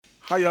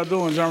How y'all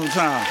doing,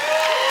 Germantown?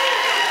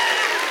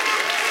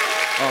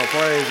 Oh,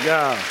 praise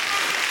God.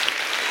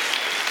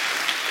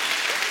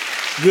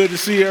 Good to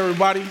see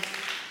everybody.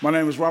 My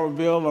name is Robert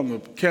Bill. I'm the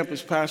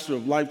campus pastor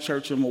of Life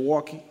Church in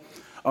Milwaukee.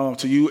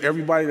 To you,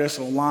 everybody that's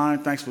online,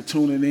 thanks for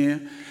tuning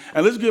in.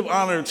 And let's give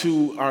honor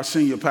to our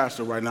senior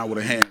pastor right now with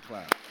a hand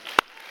clap.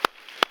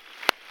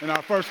 And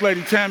our First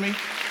Lady, Tammy,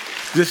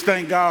 just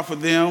thank God for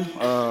them,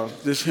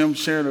 just him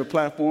sharing the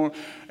platform.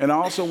 And I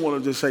also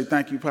want to just say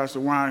thank you, Pastor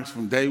Ryan,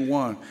 from day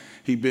one.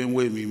 He been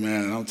with me,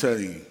 man, and I'm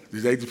telling you,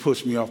 they just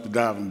pushed me off the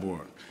diving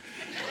board.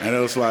 And it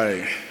was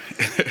like,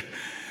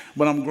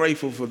 but I'm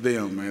grateful for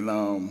them,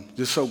 and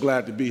just so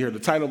glad to be here. The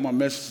title of my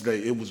message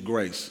today, it was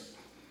Grace.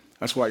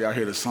 That's why y'all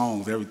hear the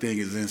songs, everything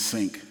is in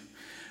sync.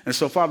 And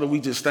so, Father,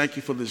 we just thank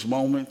you for this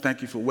moment.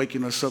 Thank you for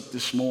waking us up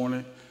this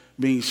morning,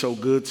 being so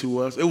good to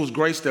us. It was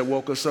grace that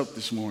woke us up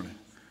this morning.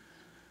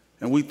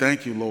 And we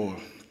thank you, Lord.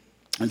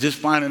 And just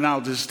finding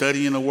out, just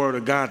studying the Word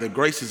of God, that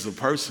grace is a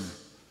person.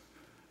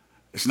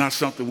 It's not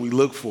something we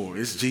look for.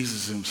 It's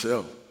Jesus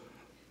himself.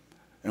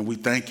 And we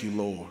thank you,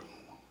 Lord.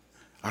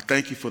 I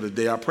thank you for the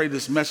day. I pray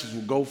this message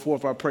will go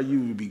forth. I pray you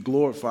will be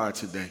glorified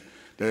today,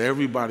 that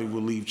everybody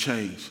will leave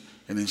changed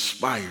and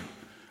inspired,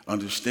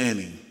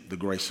 understanding the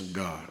grace of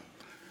God.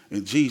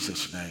 In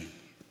Jesus' name,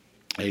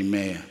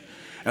 amen.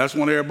 And I just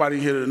want everybody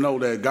here to know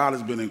that God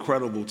has been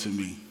incredible to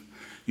me.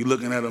 You're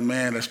looking at a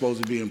man that's supposed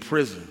to be in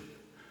prison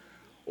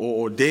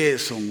or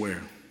dead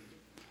somewhere,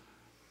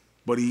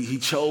 but he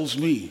chose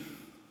me.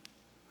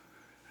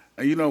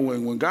 And you know,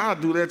 when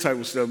God do that type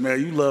of stuff, man,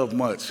 you love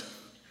much.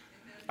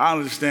 I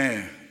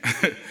understand.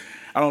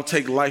 I don't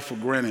take life for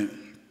granted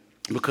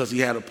because he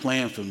had a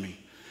plan for me.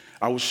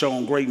 I was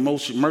shown great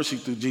mercy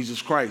through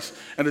Jesus Christ.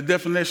 And the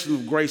definition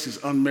of grace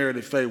is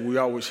unmerited favor. We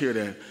always hear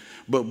that.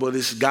 But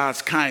it's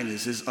God's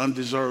kindness. It's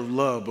undeserved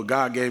love. But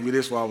God gave me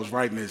this while I was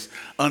writing this,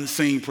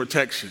 unseen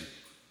protection.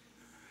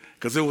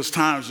 Because there was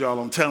times, y'all,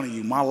 I'm telling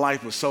you, my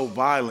life was so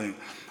violent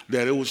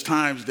that it was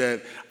times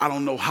that I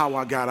don't know how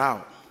I got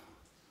out.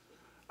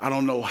 I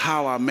don't know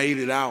how I made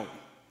it out.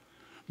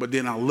 But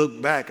then I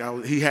look back,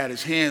 he had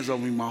his hands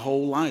on me my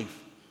whole life.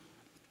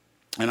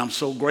 And I'm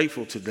so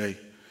grateful today.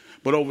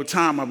 But over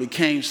time, I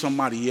became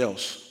somebody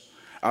else.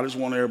 I just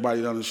want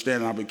everybody to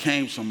understand I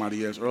became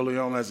somebody else. Early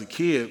on as a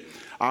kid,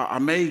 I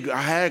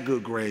had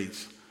good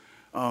grades.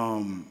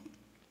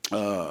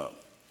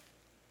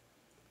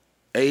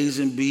 A's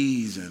and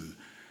B's, and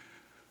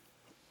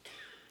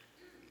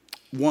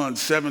won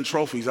 7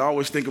 trophies. I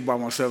always think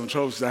about my 7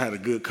 trophies. I had a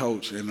good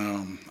coach,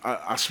 and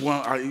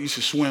I used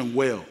to swim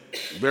well,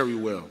 very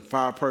well.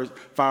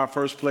 5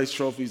 first place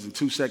trophies and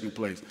 2 second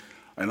place.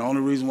 And the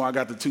only reason why I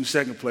got the 2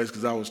 second place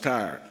because I was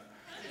tired.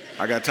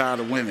 I got tired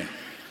of winning.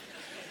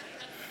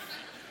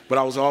 But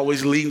I was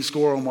always leading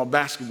scorer on my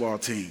basketball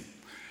team.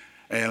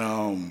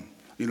 And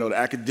you know, the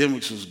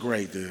academics was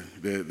great.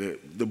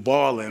 The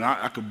balling,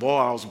 I could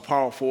ball. I was a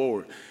power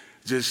forward,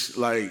 just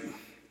like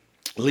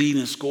lead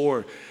and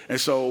score. And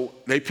so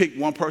they picked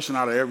one person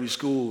out of every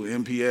school,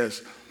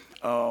 MPS,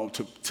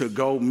 to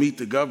go meet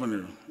the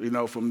governor, you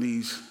know, from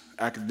these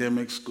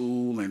academic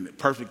school and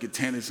perfect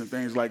attendance and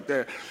things like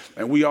that.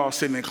 And we all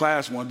sitting in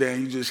class one day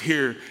and you just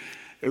hear,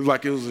 it was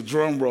like it was a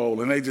drum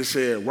roll, and they just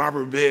said,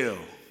 Robert Bell.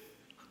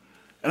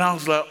 And I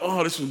was like,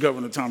 oh, this was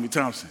Governor Tommy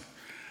Thompson.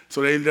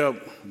 So they ended up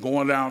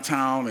going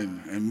downtown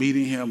and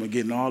meeting him and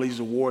getting all these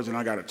awards, and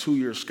I got a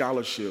 2-year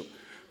scholarship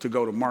to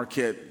go to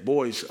Marquette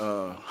Boys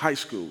High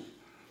School.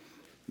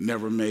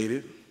 Never made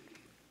it,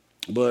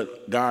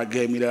 but God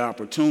gave me that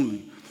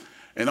opportunity.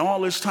 And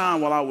all this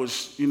time while I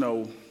was, you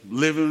know,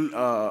 living,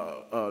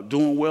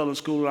 doing well in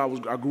school,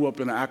 I grew up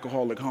in an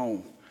alcoholic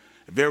home,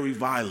 very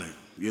violent,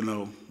 you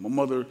know. My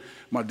mother,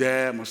 my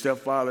dad, my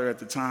stepfather at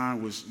the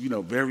time was, you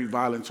know, very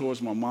violent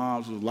towards my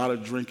mom. There was a lot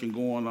of drinking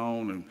going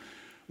on, and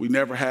we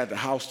never had the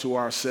house to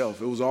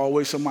ourselves. It was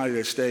always somebody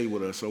that stayed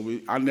with us. So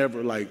I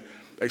never, like,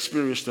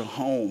 experienced a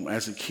home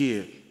as a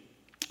kid.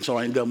 So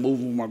I ended up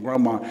moving with my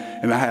grandma,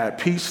 and I had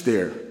peace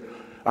there.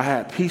 I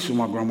had peace with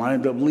my grandma. I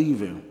ended up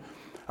leaving.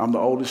 I'm the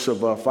oldest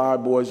of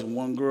 5 boys and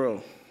 1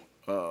 girl,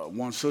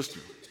 1 sister.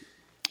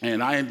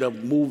 And I ended up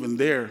moving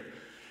there,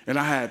 and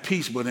I had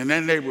peace. But in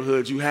that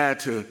neighborhood, you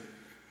had to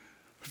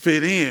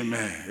fit in,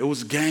 man. It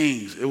was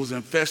gangs. It was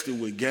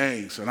infested with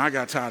gangs, and I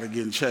got tired of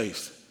getting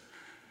chased.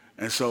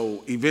 And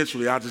so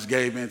eventually, I just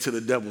gave in to the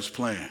devil's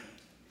plan.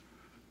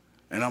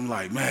 And I'm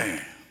like,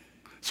 man.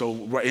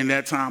 So in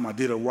that time, I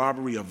did a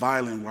robbery, a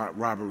violent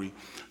robbery,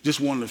 just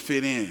wanted to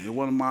fit in. It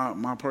wasn't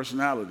my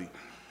personality.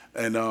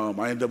 And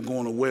I ended up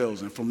going to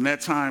Wells. And from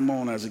that time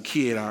on, as a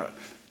kid,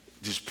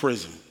 just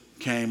prison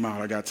came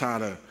out. I got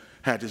tired of,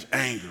 had this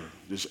anger,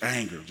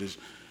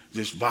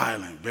 just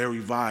violent, very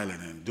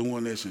violent, and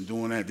doing this and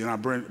doing that. Then I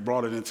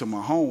brought it into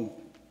my home.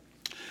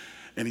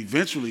 And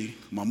eventually,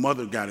 my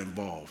mother got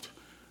involved.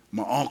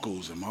 My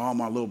uncles and all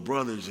my little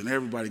brothers and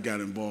everybody got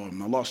involved.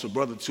 And I lost a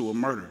brother to a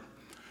murder.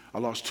 I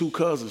lost 2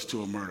 cousins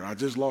to a murder. I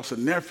just lost a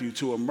nephew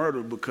to a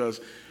murder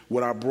because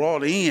what I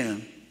brought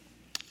in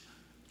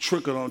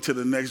trickled on to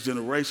the next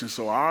generation.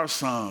 So our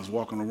sons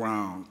walking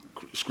around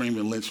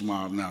screaming lynch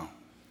mob now.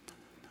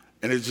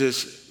 And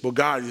but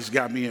God just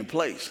got me in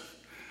place.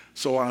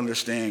 So I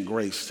understand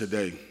grace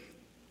today.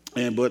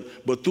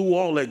 But through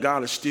all that,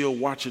 God is still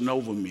watching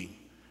over me,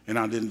 and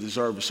I didn't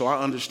deserve it. So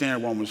I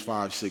understand Romans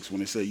 5:6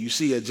 when it says, you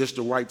see, at just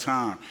the right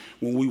time,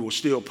 when we were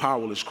still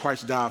powerless,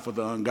 Christ died for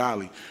the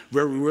ungodly.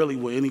 Very rarely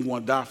will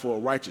anyone die for a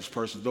righteous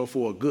person, though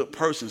for a good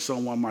person,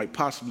 someone might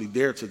possibly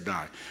dare to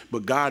die.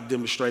 But God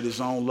demonstrated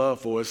his own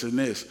love for us in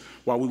this: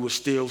 while we were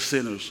still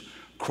sinners,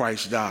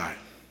 Christ died.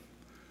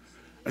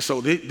 And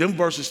so them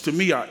verses to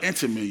me are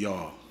intimate,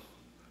 y'all.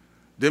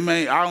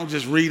 I don't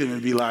just read them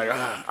and be like,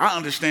 I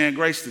understand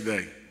grace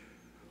today.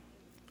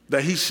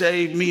 That he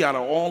saved me out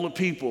of all the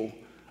people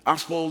I'm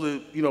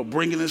supposed to,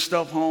 bringing this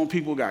stuff home.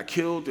 People got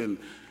killed, and,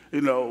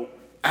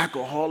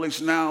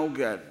 alcoholics now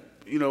got,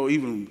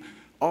 even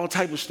all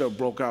type of stuff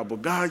broke out.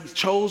 But God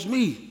chose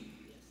me.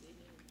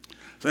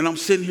 And I'm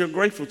sitting here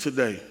grateful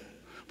today.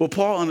 But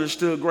Paul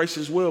understood grace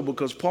as well,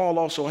 because Paul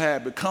also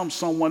had become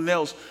someone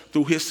else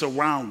through his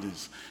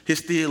surroundings.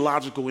 His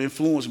theological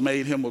influence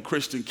made him a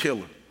Christian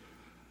killer.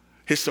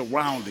 His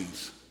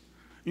surroundings.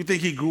 You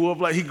think he grew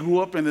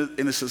up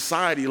in a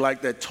society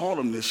like that taught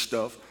him this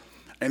stuff,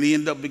 and he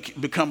ended up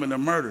becoming a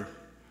murderer,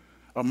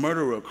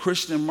 a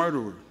Christian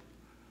murderer.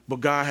 But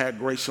God had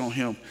grace on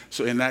him.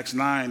 So in Acts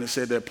 9, it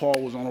said that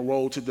Paul was on the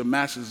road to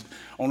Damascus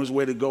on his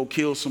way to go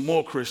kill some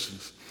more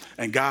Christians,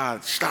 and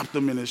God stopped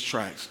him in his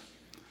tracks.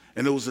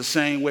 And it was the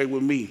same way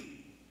with me.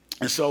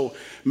 And so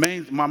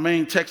my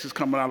main text is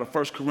coming out of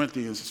 1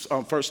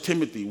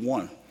 Timothy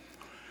 1.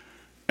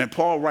 And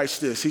Paul writes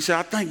this. He said,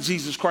 I thank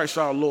Jesus Christ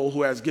our Lord,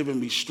 who has given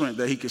me strength,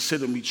 that he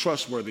considered me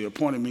trustworthy,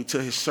 appointed me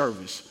to his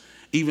service.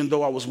 Even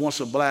though I was once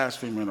a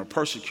blasphemer and a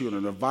persecutor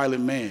and a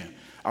violent man,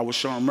 I was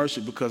shown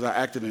mercy because I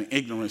acted in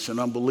ignorance and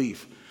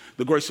unbelief.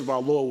 The grace of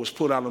our Lord was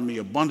put out on me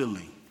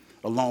abundantly,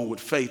 along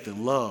with faith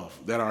and love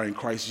that are in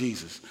Christ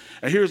Jesus.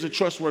 And here's a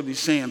trustworthy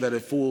saying that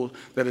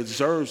it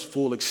deserves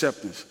full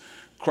acceptance.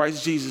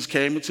 Christ Jesus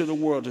came into the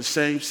world to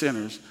save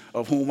sinners,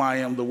 of whom I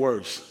am the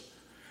worst.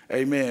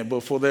 Amen.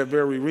 But for that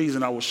very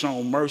reason, I was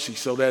shown mercy,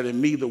 so that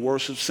in me, the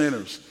worst of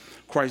sinners,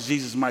 Christ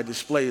Jesus might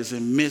display his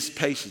immense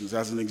patience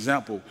as an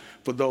example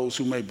for those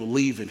who may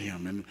believe in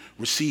him and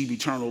receive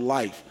eternal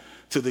life.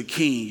 To the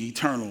King,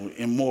 eternal,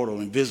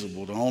 immortal,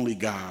 invisible, the only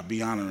God,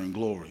 be honor and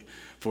glory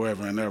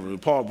forever and ever.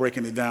 And Paul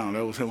breaking it down,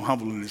 that was him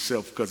humbling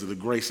himself because of the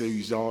grace that he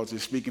was all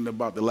just speaking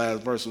about. The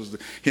last verse was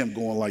him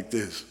going like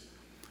this.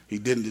 He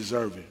didn't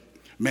deserve it.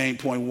 Main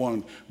point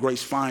one,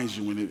 grace finds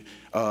you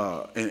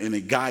and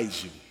it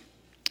guides you.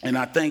 And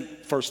I think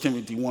 1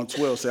 Timothy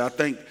 1:12 said, I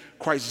thank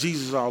Christ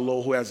Jesus our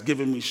Lord, who has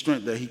given me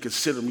strength, that he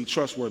considered me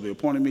trustworthy,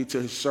 appointed me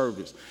to his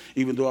service.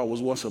 Even though I was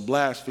once a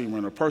blasphemer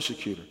and a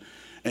persecutor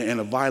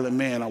and a violent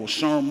man, I was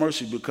shown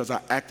mercy because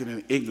I acted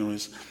in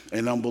ignorance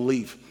and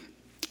unbelief.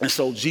 And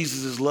so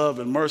Jesus' love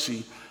and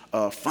mercy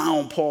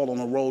found Paul on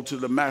the road to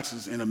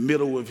Damascus in the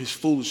middle of his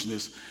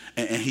foolishness,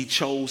 and he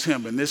chose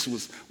him. And this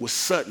was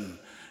sudden.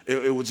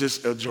 It was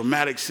just a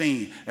dramatic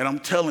scene. And I'm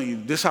telling you,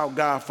 this is how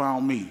God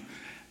found me.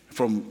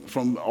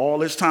 From all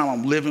this time,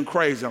 I'm living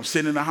crazy. I'm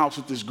sitting in the house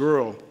with this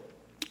girl.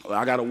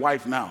 I got a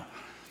wife now.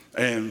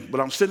 But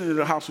I'm sitting in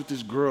the house with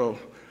this girl,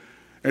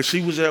 and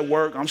she was at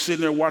work. I'm sitting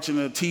there watching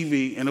the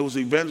TV, and there was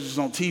evangelists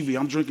on TV.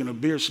 I'm drinking a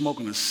beer,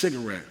 smoking a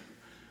cigarette.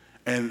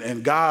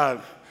 And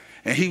God,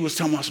 and he was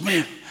telling us,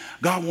 man,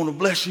 God want to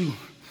bless you.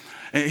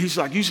 And he's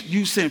like,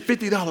 you send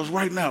 $50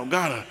 right now.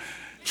 God,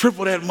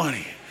 triple that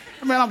money.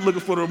 Man, I'm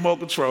looking for the remote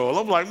control.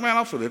 I'm like, man,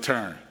 I'm for the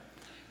turn.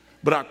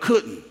 But I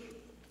couldn't.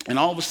 And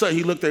all of a sudden,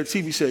 he looked at the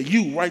TV and said,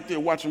 you right there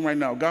watching right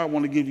now, God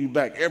want to give you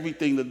back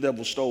everything the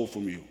devil stole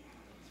from you.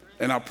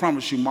 And I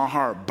promise you, my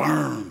heart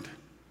burned.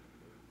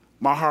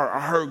 I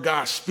heard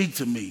God speak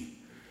to me.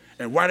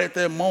 And right at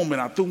that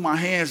moment, I threw my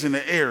hands in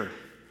the air.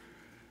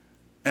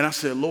 And I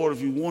said, Lord,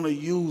 if you want to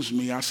use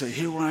me, I said,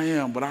 here I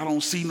am, but I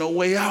don't see no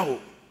way out.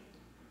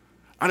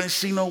 I didn't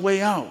see no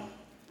way out.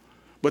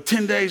 But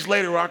 10 days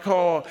later,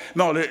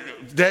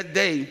 that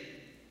day,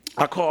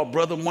 I called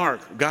Brother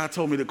Mark. God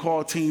told me to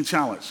call Teen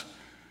Challenge.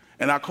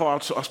 And I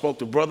spoke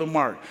to Brother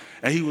Mark,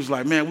 and he was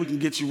like, man, we can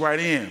get you right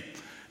in.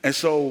 And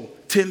so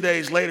 10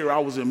 days later, I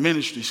was in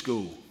ministry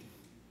school.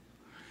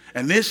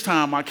 And this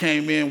time I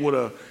came in with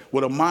a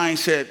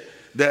mindset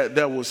that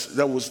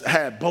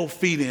had both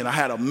feet in. I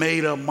had a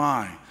made up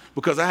mind,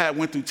 because I had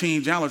went through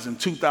Teen Challenge in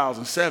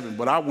 2007,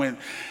 but I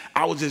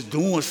was just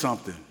doing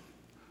something.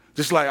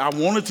 Just like I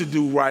wanted to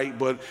do right,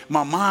 but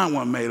my mind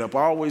wasn't made up.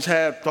 I always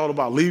had thought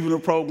about leaving the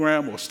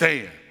program or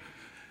staying.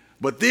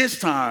 But this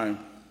time,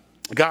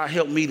 God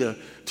helped me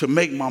to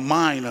make my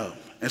mind up.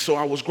 And so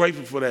I was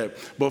grateful for that.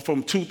 But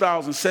from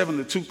 2007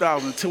 to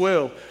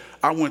 2012,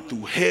 I went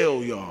through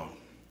hell, y'all.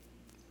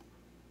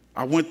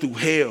 I went through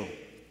hell.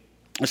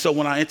 And so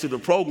when I entered the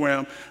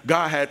program,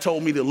 God had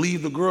told me to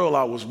leave the girl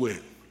I was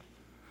with.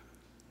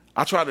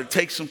 I tried to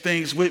take some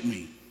things with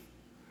me.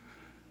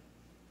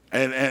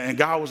 And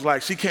God was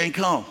like, she can't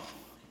come.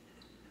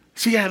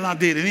 She had not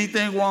did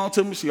anything wrong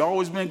to me. She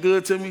always been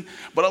good to me.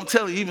 But I'm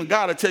telling you, even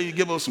God will tell you to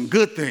give us some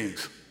good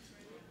things.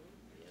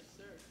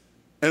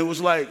 And it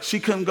was like she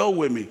couldn't go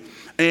with me.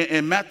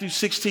 And Matthew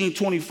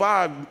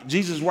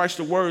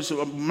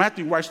 16:25,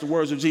 Matthew writes the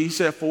words of Jesus. He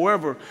said,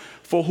 for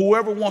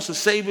whoever wants to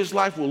save his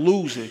life will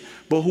lose it,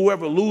 but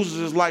whoever loses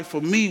his life for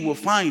me will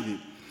find it.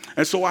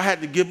 And so I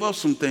had to give up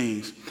some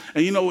things.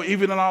 And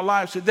even in our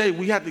lives today,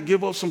 we had to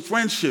give up some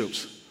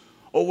friendships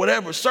or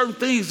whatever. Certain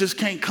things just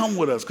can't come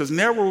with us because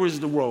narrow is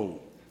the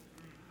road.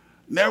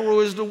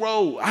 Narrow is the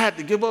road. I had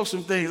to give up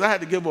some things. I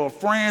had to give up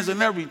friends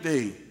and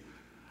everything.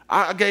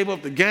 I gave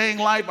up the gang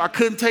life. I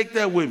couldn't take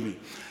that with me.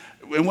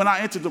 And when I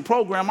entered the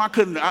program, I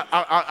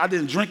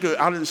didn't drink it.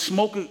 I didn't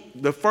smoke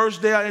it. The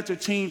first day I entered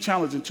Teen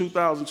Challenge in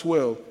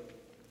 2012,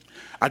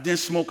 I didn't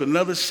smoke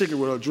another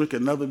cigarette or drink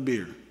another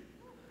beer.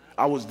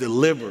 I was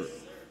delivered.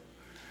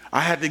 I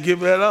had to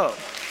give that up.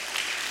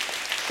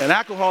 And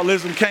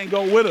alcoholism can't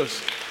go with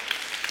us.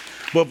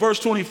 But verse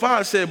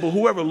 25 said, but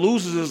whoever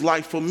loses his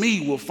life for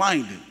me will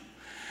find it.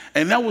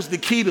 And that was the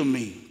key to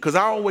me, because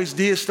I always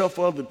did stuff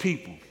for other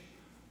people.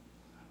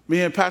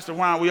 Me and Pastor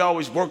Ryan, we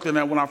always worked on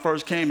that when I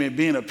first came in,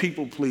 being a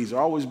people pleaser.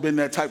 I've always been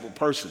that type of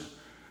person.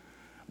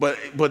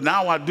 But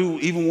now I do,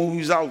 even when we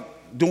was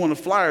out doing the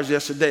flyers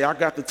yesterday, I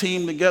got the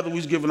team together. We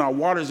was giving our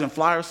waters and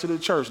flyers to the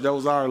church. That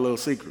was our little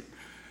secret.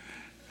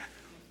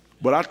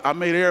 But I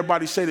made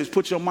everybody say this,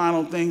 put your mind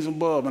on things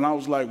above. And I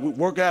was like,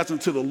 work as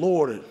unto the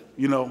Lord,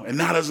 and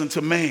not as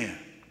unto man.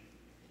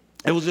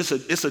 It was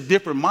it's a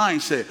different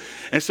mindset.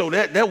 And so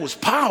that was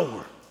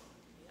power.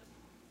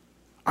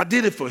 I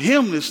did it for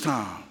him this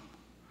time.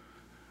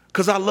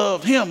 Because I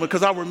love him,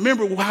 because I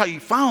remember how he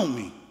found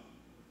me.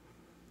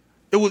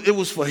 It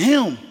was for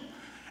him.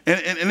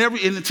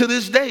 And to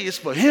this day, it's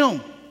for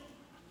him.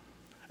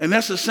 And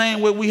that's the same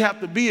way we have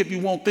to be if you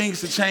want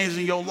things to change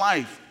in your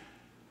life.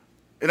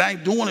 And I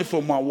ain't doing it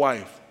for my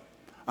wife.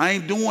 I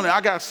ain't doing it.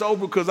 I got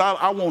sober because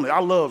I want it. I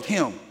loved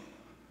him.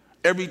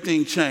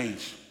 Everything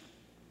changed.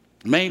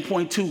 Main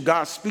point 2,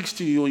 God speaks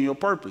to you on your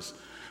purpose.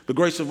 The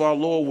grace of our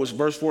Lord was,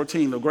 verse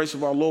 14, the grace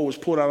of our Lord was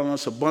poured out on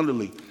us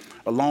abundantly,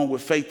 along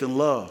with faith and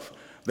love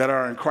that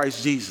are in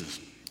Christ Jesus.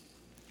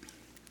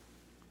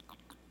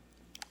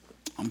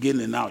 I'm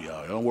getting it now,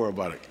 y'all. Don't worry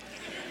about it.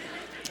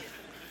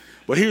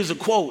 But here's a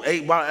quote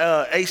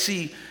by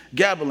A.C.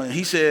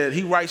 Gabilan.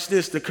 He writes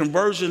this: the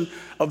conversion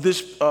of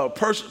this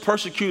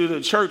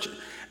persecuted church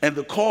and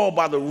the call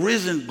by the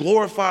risen,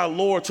 glorified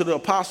Lord to the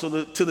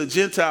apostle, to the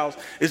Gentiles,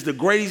 is the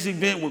greatest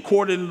event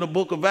recorded in the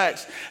book of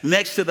Acts,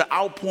 next to the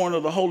outpouring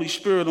of the Holy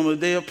Spirit on the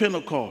day of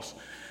Pentecost.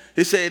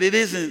 He said it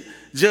isn't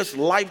just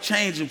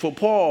life-changing for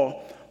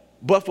Paul,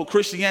 but for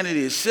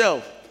Christianity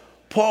itself.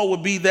 Paul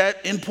would be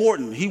that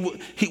important.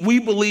 We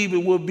believe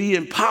it would be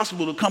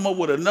impossible to come up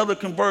with another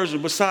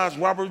conversion besides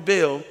Robert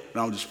Bell.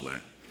 No, I'm just playing.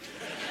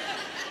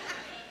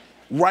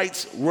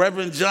 Writes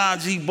Reverend John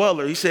G.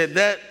 Butler. He said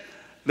that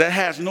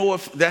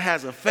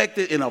has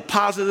affected in a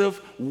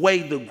positive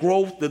way the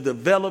growth, the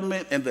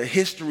development, and the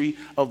history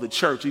of the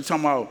church. He's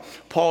talking about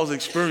Paul's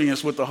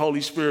experience with the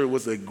Holy Spirit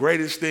was the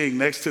greatest thing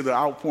next to the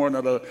outpouring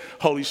of the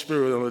Holy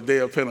Spirit on the day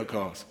of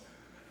Pentecost.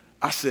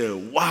 I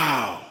said,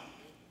 wow.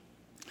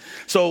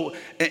 So,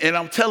 and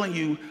I'm telling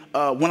you,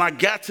 when I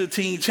got to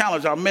Teen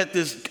Challenge,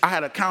 I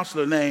had a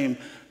counselor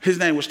his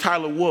name was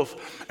Tyler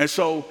Wolf. And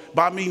so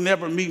by me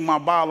never meeting my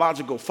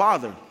biological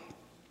father,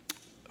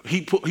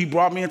 he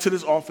brought me into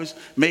this office,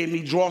 made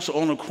me draw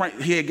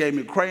he gave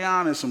me a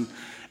crayon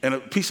and a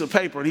piece of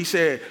paper. And he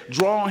said,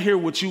 draw on here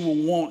what you will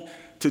want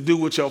to do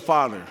with your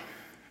father.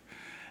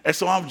 And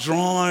so I'm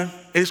drawing.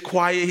 It's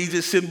quiet. He's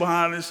just sitting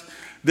behind us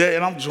there.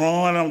 And I'm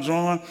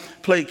drawing.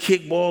 Played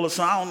kickball or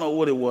something. I don't know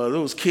what it was. It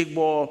was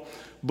kickball,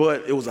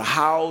 but it was a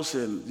house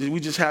and we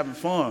just having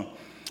fun.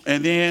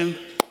 And then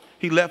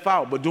he left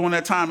out. But during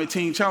that time at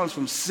Teen Challenge,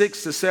 from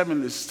 6 to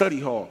 7, the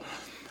study hall.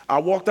 I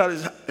walked out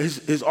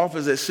his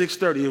office at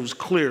 6:30. It was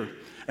clear.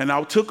 And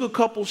I took a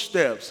couple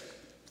steps.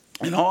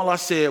 And all I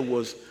said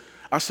was,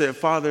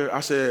 Father,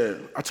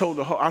 I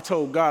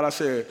told God, I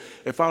said,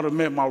 if I would have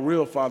met my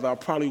real father, I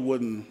probably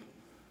would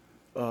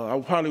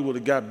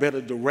have got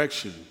better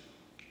direction.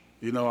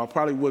 I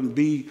probably wouldn't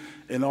be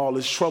in all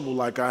this trouble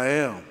like I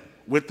am.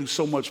 Went through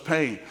so much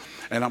pain.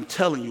 And I'm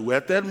telling you,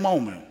 at that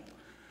moment,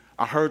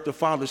 I heard the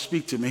Father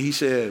speak to me. He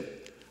said,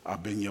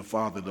 I've been your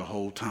father the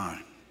whole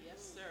time.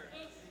 Yes, sir.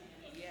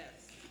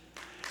 Yes.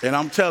 And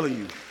I'm telling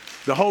you,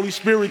 the Holy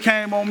Spirit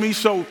came on me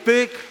so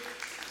thick,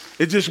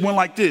 it just went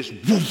like this.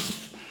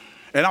 Woof.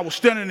 And I was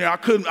standing there. I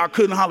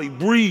couldn't hardly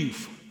breathe.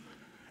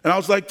 And I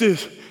was like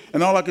this.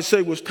 And all I could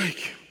say was,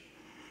 thank you.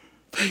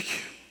 Thank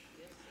you.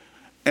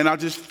 And I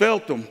just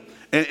felt them.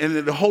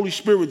 And the Holy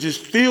Spirit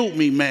just filled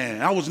me,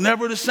 man. I was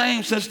never the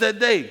same since that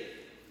day.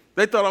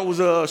 They thought I was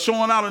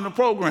showing out in the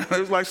program. It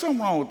was like, something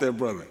wrong with that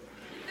brother.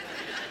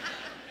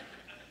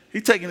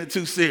 He's taking it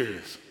too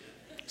serious.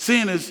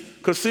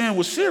 Because sin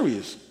was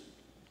serious.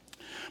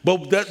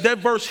 But that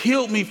verse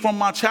healed me from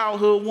my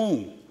childhood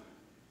wound.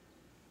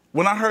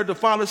 When I heard the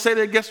Father say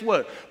that, guess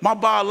what? My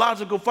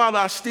biological father,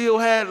 I still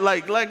had,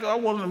 like I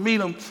wanted to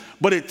meet him,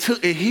 but it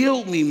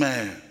healed me,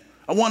 man.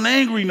 I wasn't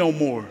angry no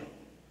more.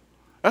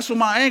 That's where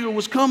my anger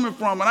was coming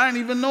from, and I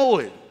didn't even know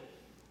it.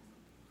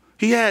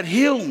 He had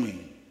healed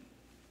me.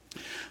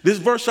 This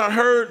verse I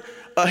heard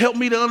helped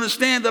me to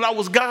understand that I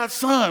was God's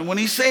son when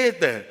he said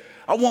that.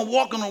 I wasn't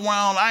walking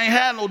around, I ain't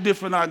had no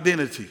different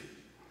identity.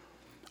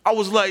 I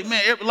was like,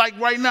 man, like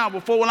right now,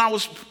 before when I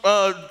was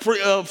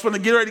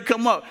finna get ready to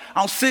come up,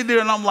 I'm sitting there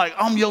and I'm like,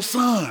 I'm your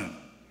son.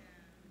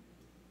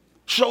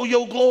 Show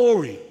your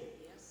glory.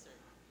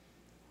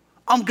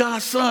 I'm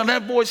God's son.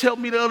 That voice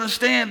helped me to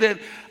understand that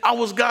I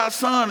was God's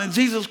son, and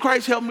Jesus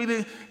Christ helped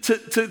me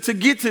to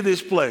get to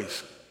this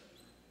place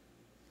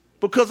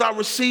because I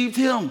received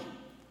him.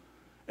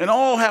 And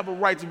all have a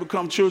right to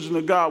become children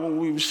of God when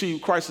we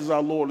receive Christ as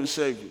our Lord and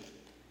Savior.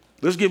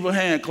 Let's give a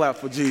hand clap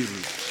for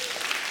Jesus.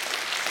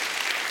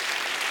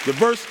 The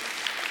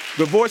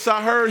voice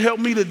I heard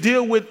helped me to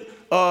deal with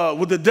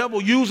the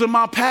devil using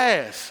my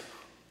past.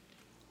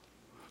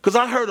 Because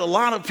I heard a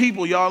lot of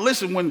people, y'all,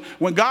 listen,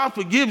 when God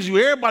forgives you,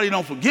 everybody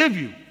don't forgive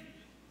you.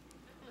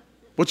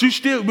 But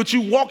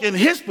you walk in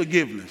his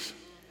forgiveness.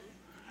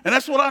 And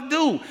that's what I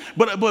do.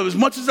 But as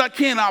much as I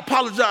can, I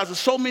apologize to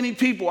so many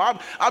people. I've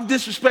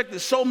disrespected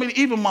so many,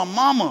 even my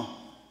mama.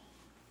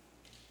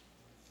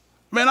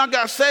 Man, I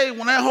got saved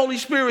when that Holy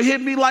Spirit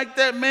hit me like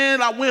that,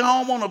 man. I went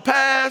home on a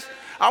pass.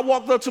 I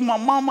walked up to my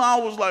mama. I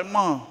was like,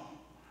 Mom.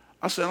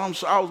 I said,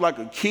 I was like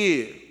a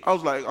kid. I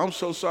was like, I'm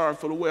so sorry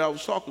for the way I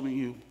was talking to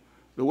you,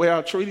 the way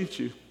I treated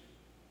you.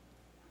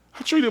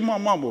 I treated my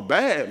mama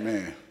bad,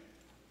 man.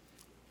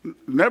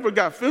 Never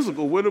got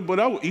physical with her, but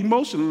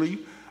emotionally,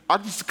 I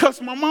just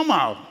cussed my mama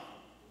out.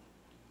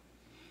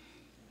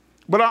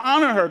 But I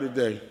honor her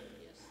today.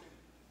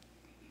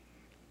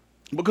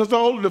 Because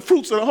the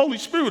fruits of the Holy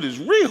Spirit is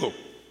real.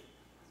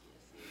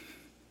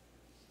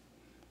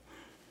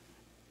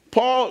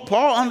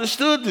 Paul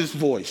understood this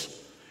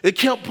voice. It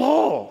kept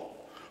Paul.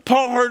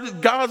 Paul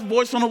heard God's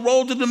voice on the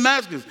road to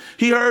Damascus.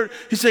 He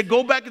said,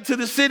 go back into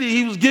the city.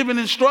 He was giving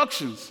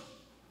instructions.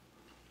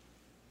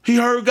 He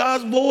heard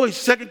God's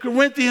voice. 2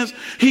 Corinthians,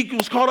 he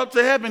was caught up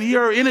to heaven. He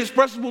heard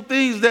inexpressible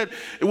things that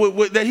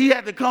he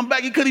had to come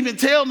back. He couldn't even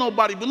tell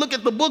nobody. But look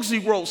at the books he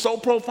wrote, so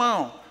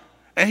profound.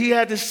 And he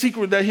had this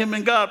secret that him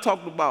and God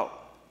talked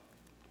about.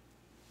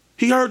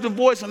 He heard the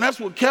voice, and that's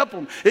what kept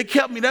him. It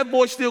kept me. That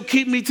voice still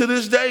keeps me to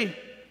this day.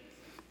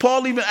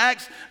 Paul even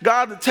asked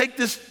God to take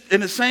this,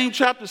 in the same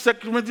chapter, 2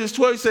 Corinthians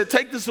 12, he said,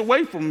 take this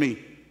away from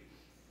me.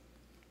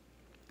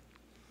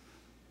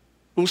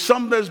 It was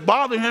something that's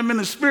bothering him in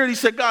the spirit. He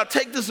said, God,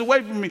 take this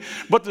away from me.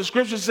 But the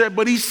scripture said,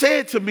 but he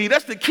said to me,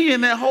 that's the key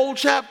in that whole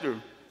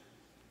chapter.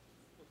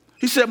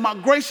 He said, my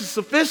grace is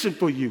sufficient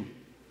for you.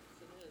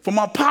 For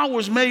my power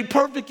is made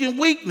perfect in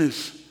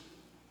weakness.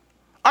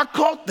 I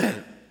caught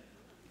that.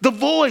 The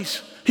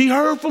voice he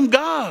heard from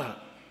God.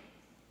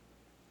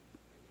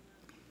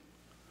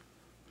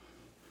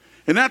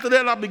 And after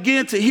that, I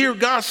began to hear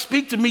God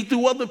speak to me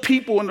through other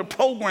people in the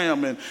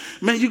program. And,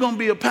 man, you're going to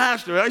be a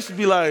pastor. I used to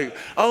be like,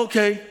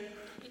 okay.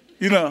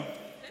 Yeah,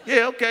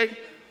 okay.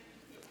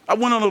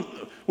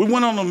 We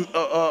went on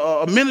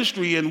a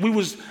ministry, and we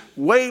was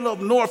way up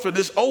north, and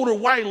this older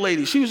white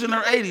lady, she was in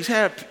her 80s,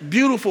 had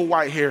beautiful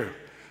white hair.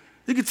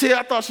 You could tell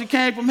I thought she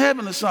came from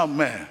heaven or something,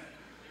 man.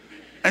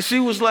 And she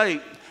was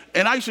like,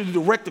 and I used to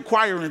direct the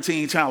choir in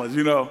Teen Challenge,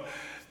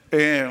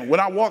 And when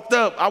I walked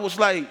up, I was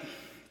like,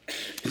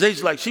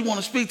 Jay's like, she want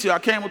to speak to you. I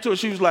came up to her.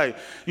 She was like,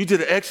 you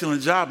did an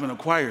excellent job in the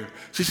choir.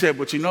 She said,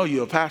 but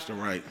you're a pastor,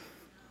 right?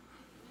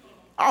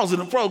 I was in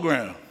the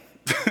program.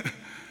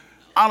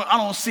 I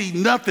don't see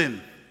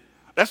nothing.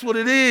 That's what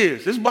it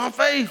is. It's by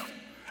faith.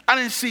 I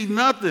didn't see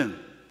nothing.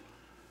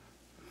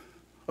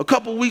 A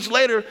couple weeks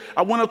later,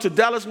 I went up to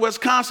Dallas,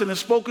 Wisconsin and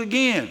spoke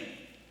again.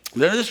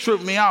 Then this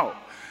tripped me out.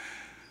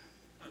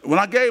 When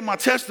I gave my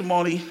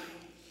testimony,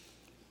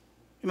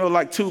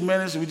 like 2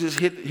 minutes, we just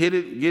hit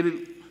it, get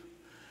it.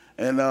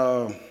 And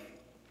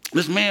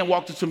this man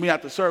walked up to me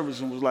after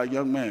service and was like,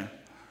 young man,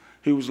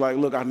 he was like,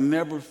 look, I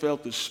never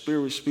felt the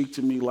Spirit speak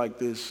to me like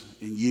this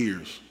in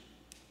years.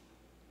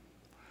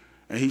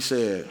 And he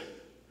said,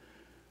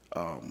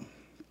 I'm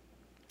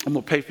going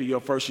to pay for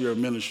your first year of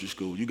ministry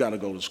school. You got to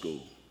go to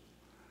school.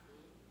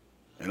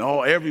 And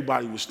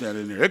everybody was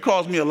standing there. It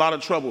caused me a lot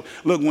of trouble.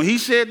 Look, when he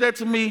said that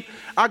to me,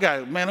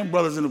 them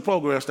brothers in the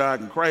program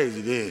started acting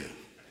crazy then.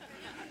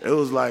 It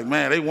was like,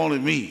 man, they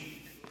wanted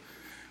me.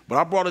 But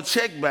I brought a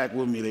check back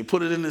with me. They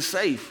put it in the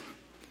safe.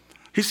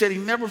 He said he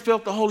never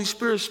felt the Holy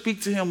Spirit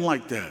speak to him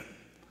like that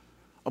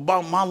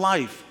about my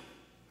life.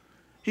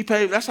 He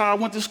paid, that's how I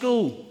went to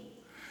school.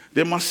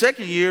 Then my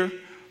second year,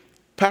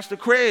 Pastor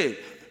Craig,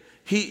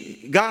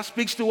 God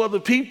speaks to other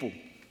people.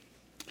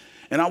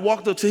 And I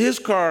walked up to his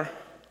car.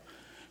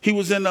 He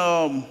was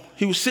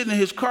sitting in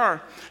his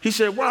car. He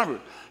said,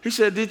 Robert, he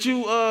said,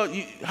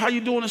 how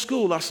you doing in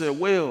school? I said,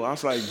 well. I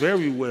was like,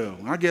 very well.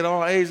 I get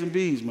all A's and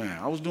B's,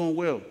 man. I was doing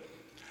well.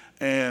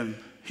 And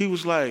he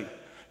was like,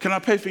 can I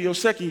pay for your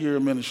second year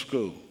of ministry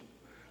school?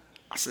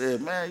 I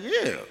said, man,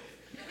 yeah.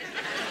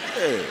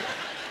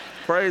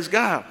 Praise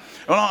God.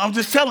 I'm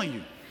just telling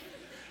you,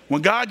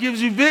 when God gives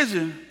you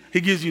vision,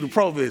 he gives you the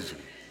provision.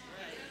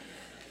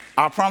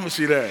 I promise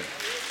you that.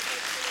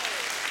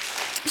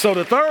 So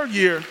the third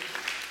year,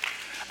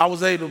 I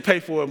was able to pay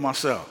for it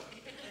myself.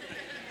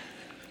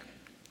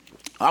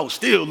 I was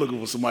still looking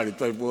for somebody to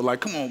pray for. Like,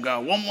 come on,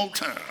 God, one more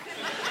time.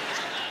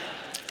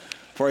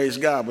 Praise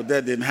God, but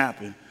that didn't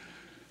happen.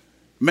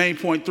 Main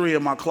point 3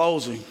 of my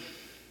closing.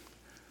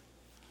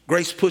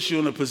 Grace puts you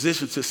in a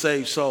position to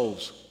save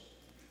souls.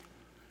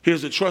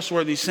 Here's a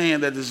trustworthy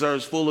saying that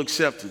deserves full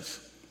acceptance.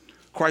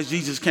 Christ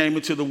Jesus came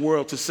into the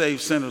world to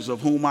save sinners,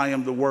 of whom I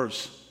am the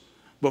worst.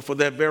 But for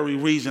that very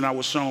reason, I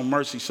was shown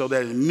mercy, so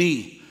that in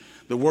me,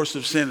 the worst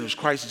of sinners,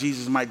 Christ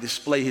Jesus might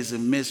display his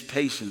immense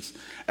patience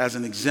as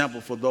an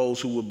example for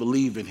those who would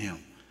believe in him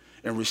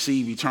and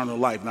receive eternal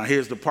life. Now,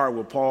 here's the part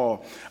where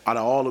Paul, out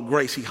of all the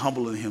grace, he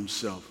humbled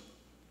himself.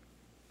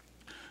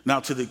 Now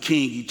to the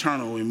King,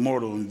 eternal,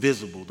 immortal,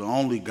 invisible, the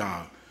only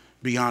God,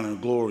 be honor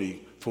and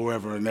glory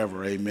forever and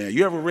ever. Amen.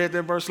 You ever read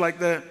that verse like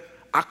that?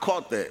 I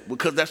caught that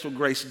because that's what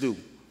grace do.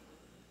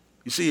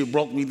 You see, it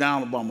broke me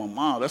down about my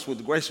mom. That's what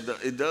the grace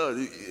does. It does.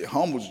 It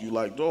humbles you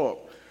like, dog,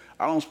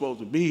 I don't supposed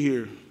to be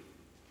here.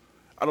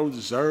 I don't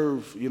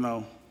deserve,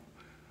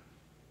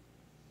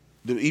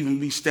 to even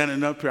be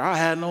standing up here. I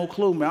had no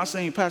clue, man. I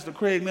seen Pastor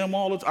Craig and them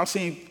all the time. I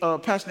seen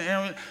Pastor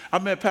Aaron. I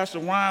met Pastor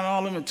Ryan,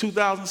 all of them in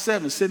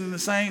 2007, sitting in the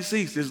same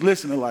seats, just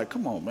listening like,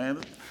 come on, man,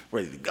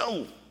 ready to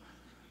go.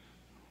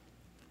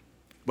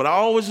 But I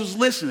always was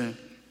listening,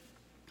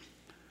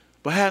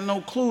 but had no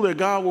clue that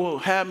God will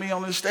have me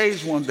on this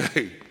stage one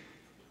day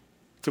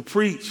to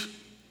preach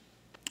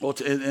or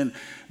and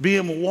be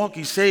in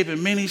Milwaukee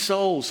saving many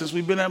souls. Since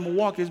we've been at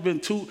Milwaukee, it's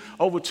been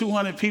over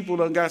 200 people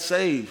that got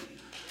saved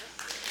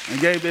and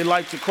gave their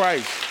life to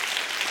Christ.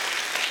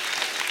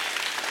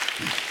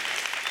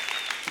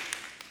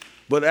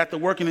 But after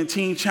working in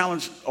Teen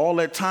Challenge all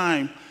that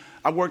time,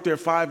 I worked there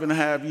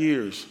 5.5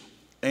 years.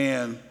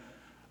 And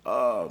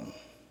I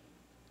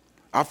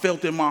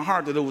felt in my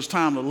heart that it was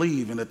time to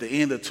leave. And at the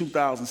end of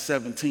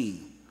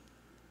 2017,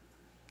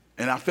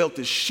 and I felt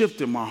this shift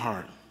in my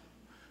heart.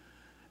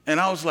 And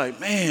I was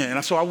like, man.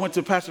 And so I went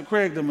to Pastor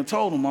Craig and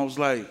told him, I was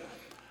like,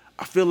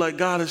 I feel like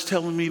God is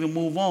telling me to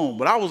move on.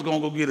 But I was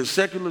going to go get a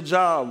secular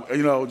job,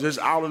 just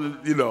out in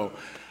the,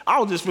 I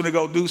was just going to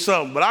go do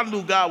something. But I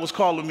knew God was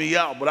calling me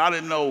out, but I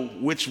didn't know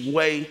which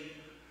way.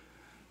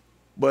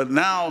 But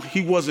now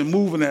he wasn't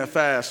moving that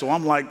fast. So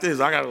I'm like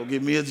this, I got to go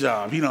get me a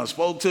job. He done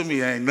spoke to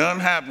me, ain't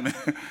nothing happening.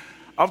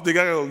 I'm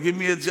thinking I got to go get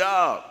me a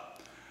job.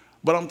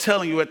 But I'm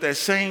telling you, at that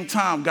same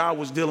time, God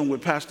was dealing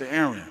with Pastor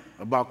Aaron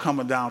about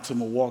coming down to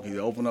Milwaukee to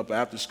open up an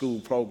after-school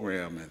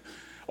program and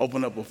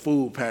open up a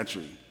food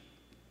pantry.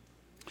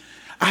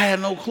 I had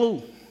no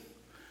clue.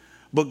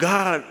 But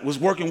God was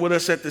working with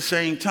us at the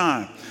same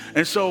time.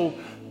 And so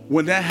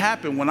when that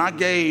happened, when I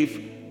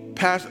gave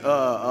Pastor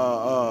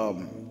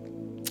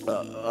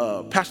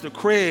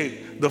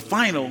Craig the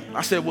final,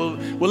 I said, well,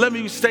 let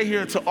me stay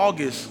here until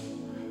August,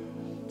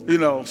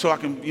 so I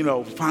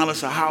can, find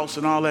us a house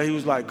and all that. He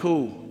was like,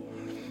 cool.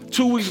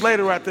 2 weeks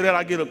later after that,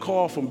 I get a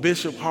call from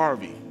Bishop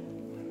Harvey,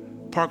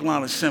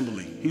 Parkland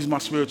Assembly. He's my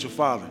spiritual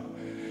father.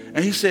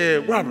 And he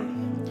said, Robert,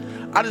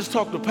 I just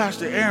talked to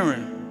Pastor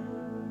Aaron.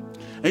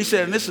 And he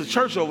said, and this is a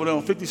church over there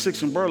on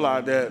 56 in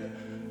Burleigh that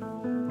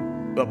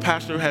a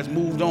pastor has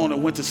moved on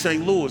and went to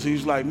St. Louis. He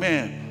was like,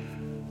 man,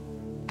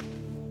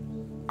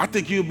 I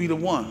think you'll be the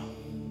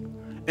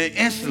one. And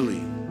instantly,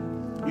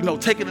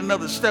 taking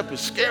another step is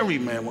scary,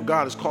 man, when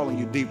God is calling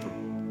you deeper.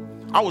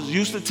 I was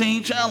used to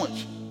Teen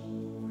Challenge.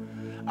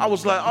 I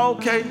was like,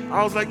 okay.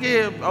 I was like,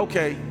 yeah,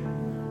 okay.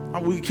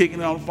 We kicking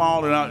it on the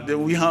phone, and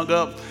then we hung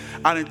up.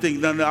 I didn't think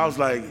nothing. I was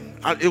like,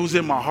 it was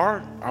in my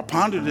heart. I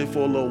pondered it for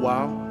a little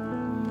while.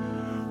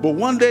 But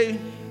one day,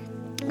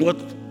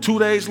 2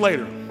 days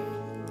later,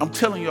 I'm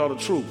telling y'all the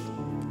truth.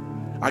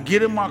 I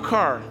get in my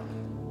car,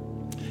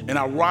 and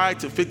I ride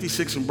to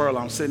 56 in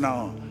Burleigh. I'm sitting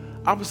on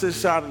the opposite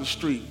side of the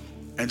street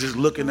and just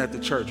looking at the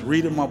church,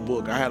 reading my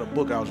book. I had a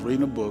book. I was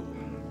reading a book.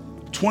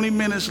 20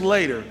 minutes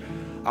later,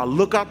 I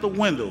look out the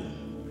window.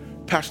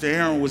 Pastor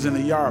Aaron was in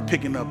the yard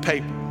picking up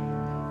paper.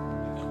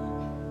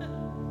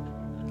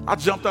 I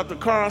jumped out the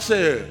car. I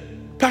said,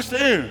 Pastor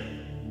Aaron.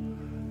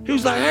 He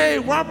was like, hey,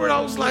 Robert.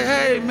 I was like,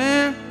 hey,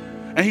 man.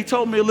 And he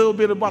told me a little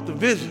bit about the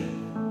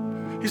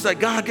vision. He's like,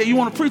 God, you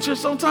want to preach here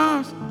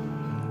sometimes?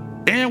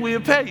 And we'll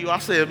pay you. I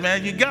said,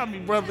 man, you got me,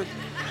 brother.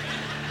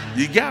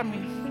 You got me.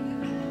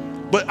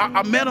 But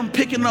I met him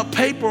picking up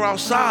paper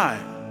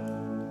outside.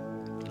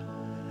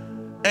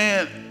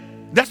 And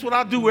that's what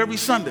I do every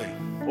Sunday.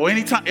 Or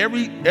anytime,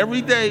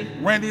 every day,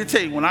 Randy will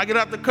tell you, when I get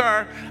out the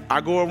car, I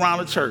go around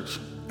the church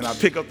and I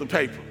pick up the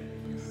paper.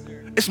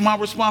 It's my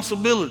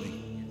responsibility.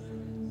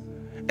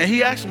 And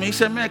he asked me, he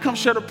said, man, come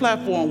share the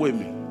platform with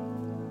me.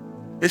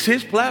 It's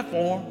his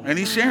platform, and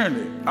he's sharing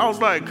it. I was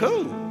like,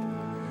 cool.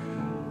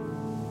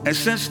 And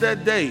since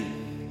that day,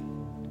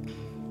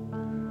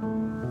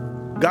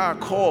 God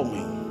called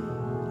me.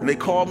 And they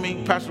called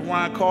me, Pastor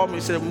Ryan called me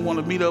and said, we want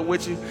to meet up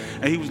with you.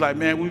 And he was like,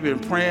 man, we've been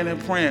praying and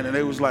praying. And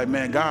they was like,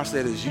 man, God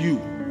said it's you.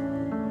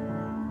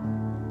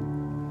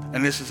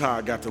 And this is how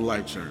I got to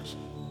Life Church.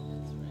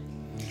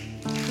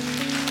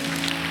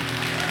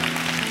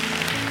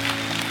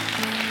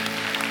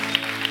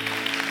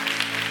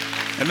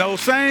 And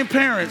those same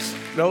parents,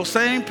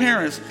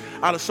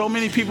 out of so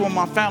many people in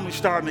my family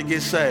starting to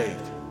get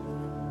saved,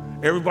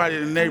 everybody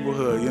in the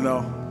neighborhood, you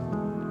know,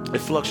 it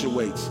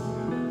fluctuates.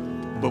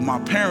 But my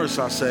parents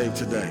are saved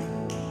today.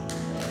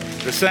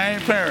 The same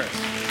parents.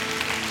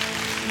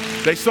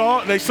 They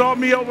saw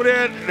me over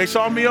there.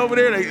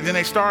 Then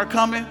they started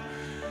coming.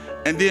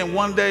 And then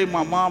one day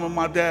my mom and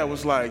my dad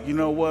was like, you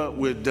know what?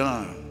 We're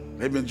done.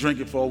 They've been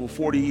drinking for over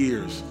 40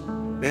 years.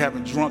 They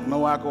haven't drunk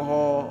no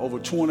alcohol over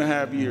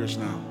 2.5 years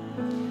now.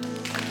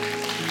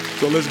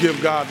 So let's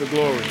give God the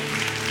glory.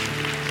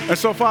 And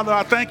so, Father,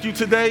 I thank you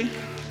today.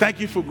 Thank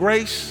you for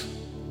grace.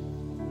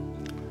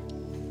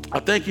 I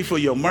thank you for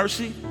your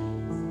mercy.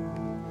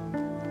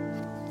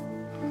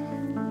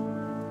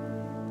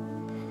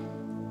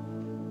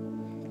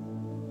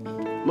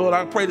 Lord,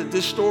 I pray that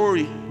this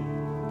story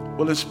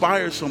will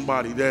inspire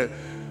somebody, that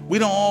we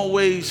don't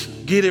always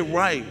get it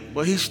right,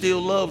 but he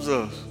still loves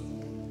us.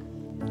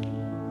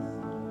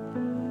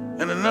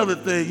 And another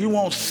thing, you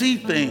won't see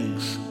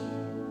things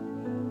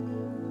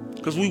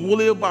because we will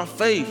live by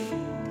faith.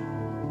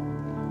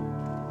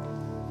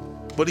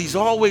 But he's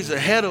always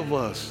ahead of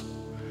us.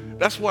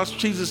 That's why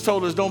Jesus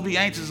told us, don't be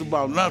anxious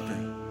about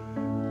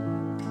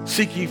nothing.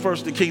 Seek ye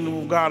first the kingdom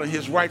of God and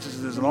his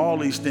righteousness, and all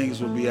these things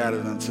will be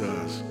added unto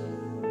us.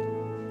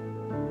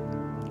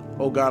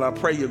 Oh God, I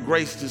pray your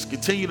grace just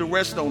continue to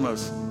rest on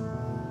us.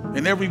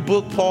 In every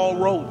book Paul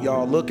wrote,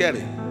 y'all look at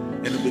it.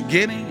 In the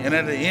beginning and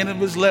at the end of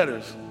his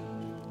letters,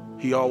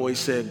 he always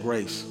said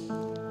grace.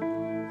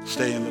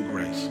 Stay in the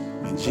grace.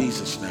 In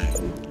Jesus'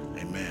 name,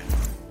 amen.